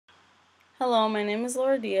Hello, my name is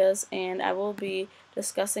Laura Diaz, and I will be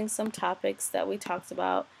discussing some topics that we talked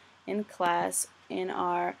about in class in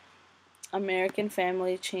our American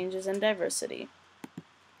Family Changes and Diversity.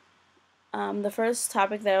 The first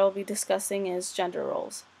topic that I will be discussing is gender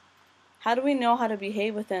roles. How do we know how to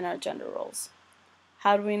behave within our gender roles?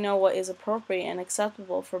 How do we know what is appropriate and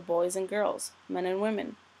acceptable for boys and girls, men and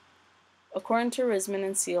women? According to Risman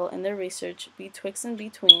and Seal in their research, Betwixt and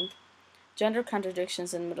Between, Gender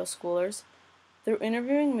Contradictions in Middle Schoolers, through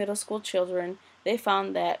interviewing middle school children, they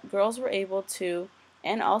found that girls were able to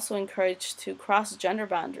and also encouraged to cross gender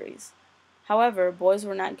boundaries. However, boys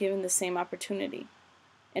were not given the same opportunity.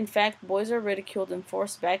 In fact, boys are ridiculed and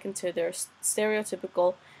forced back into their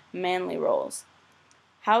stereotypical manly roles.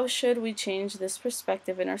 How should we change this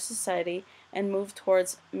perspective in our society and move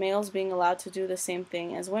towards males being allowed to do the same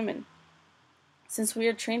thing as women? Since we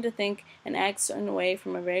are trained to think and act a certain way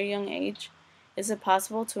from a very young age, is it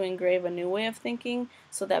possible to engrave a new way of thinking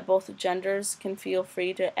so that both genders can feel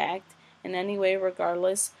free to act in any way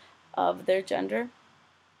regardless of their gender?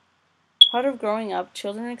 Part of growing up,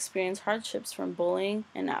 children experience hardships from bullying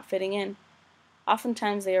and not fitting in.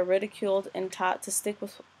 Oftentimes, they are ridiculed and taught to stick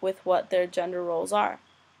with what their gender roles are.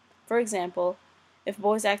 For example, if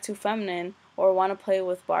boys act too feminine or want to play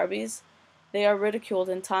with Barbies, they are ridiculed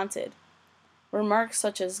and taunted. Remarks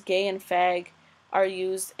such as gay and fag are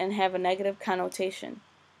used and have a negative connotation.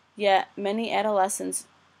 Yet, many adolescents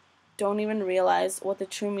don't even realize what the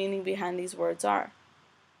true meaning behind these words are.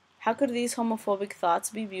 How could these homophobic thoughts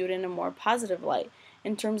be viewed in a more positive light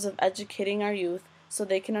in terms of educating our youth so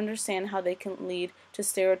they can understand how they can lead to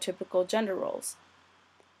stereotypical gender roles?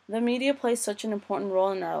 The media plays such an important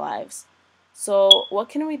role in our lives. So, what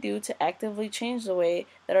can we do to actively change the way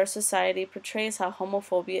that our society portrays how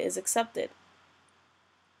homophobia is accepted?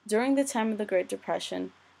 During the time of the Great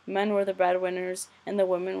Depression, men were the breadwinners and the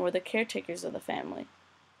women were the caretakers of the family.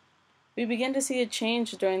 We began to see a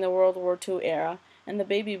change during the World War II era and the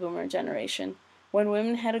baby boomer generation, when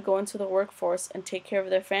women had to go into the workforce and take care of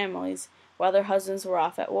their families while their husbands were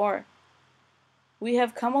off at war. We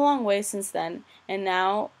have come a long way since then, and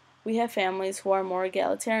now we have families who are more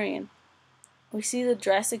egalitarian. We see the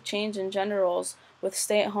drastic change in gender roles with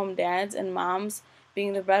stay-at-home dads and moms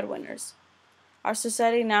being the breadwinners. Our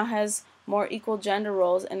society now has more equal gender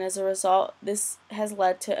roles, and as a result, this has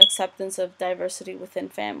led to acceptance of diversity within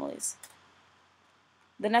families.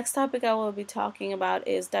 The next topic I will be talking about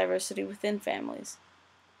is diversity within families.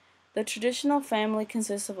 The traditional family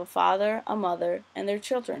consists of a father, a mother, and their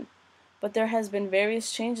children, but there has been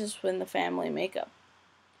various changes within the family makeup.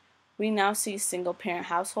 We now see single-parent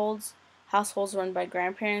households, households run by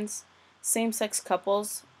grandparents, same-sex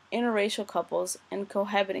couples, interracial couples, and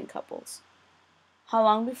cohabiting couples. How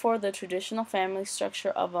long before the traditional family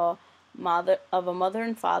structure of a mother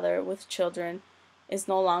and father with children is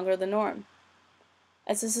no longer the norm?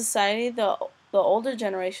 As a society, the older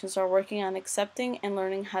generations are working on accepting and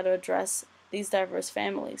learning how to address these diverse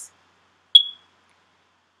families.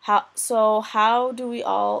 How do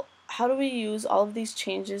we use all of these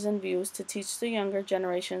changes and views to teach the younger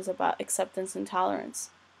generations about acceptance and tolerance?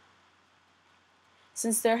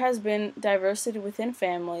 Since there has been diversity within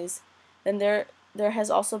families, then there has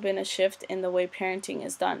also been a shift in the way parenting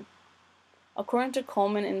is done. According to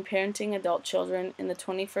Coleman in Parenting Adult Children in the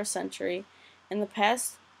 21st Century, in the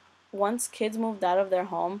past, once kids moved out of their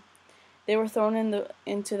home, they were thrown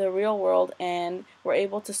into the real world and were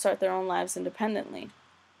able to start their own lives independently.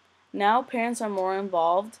 Now, parents are more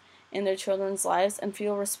involved in their children's lives and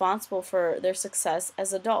feel responsible for their success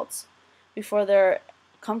as adults before they're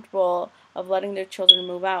comfortable of letting their children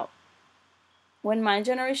move out. When my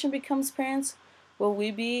generation becomes parents, will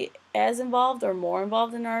we be as involved or more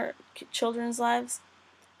involved in our children's lives?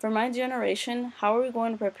 For my generation, how are we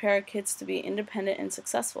going to prepare our kids to be independent and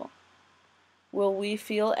successful? Will we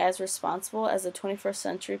feel as responsible as the 21st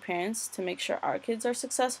century parents to make sure our kids are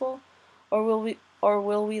successful, or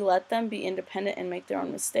will we let them be independent and make their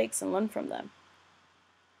own mistakes and learn from them?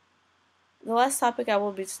 The last topic I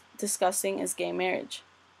will be discussing is gay marriage.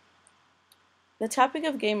 The topic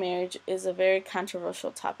of gay marriage is a very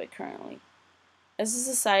controversial topic currently. As a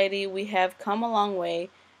society, we have come a long way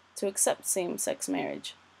to accept same-sex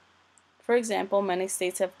marriage. For example, many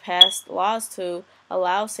states have passed laws to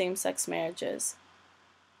allow same-sex marriages.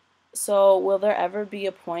 So, will there ever be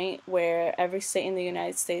a point where every state in the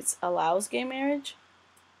United States allows gay marriage?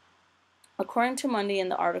 According to Mundy in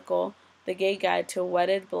the article, The Gay Guide to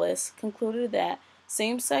Wedded Bliss concluded that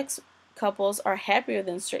same-sex couples are happier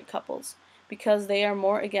than straight couples because they are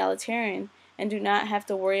more egalitarian and do not have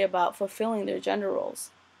to worry about fulfilling their gender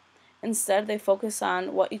roles. Instead, they focus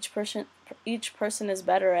on what each person is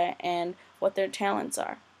better at and what their talents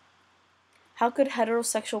are. How could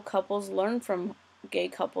heterosexual couples learn from gay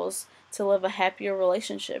couples to live a happier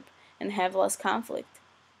relationship and have less conflict?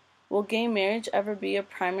 Will gay marriage ever be a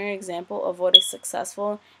primary example of what a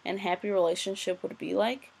successful and happy relationship would be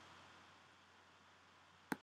like?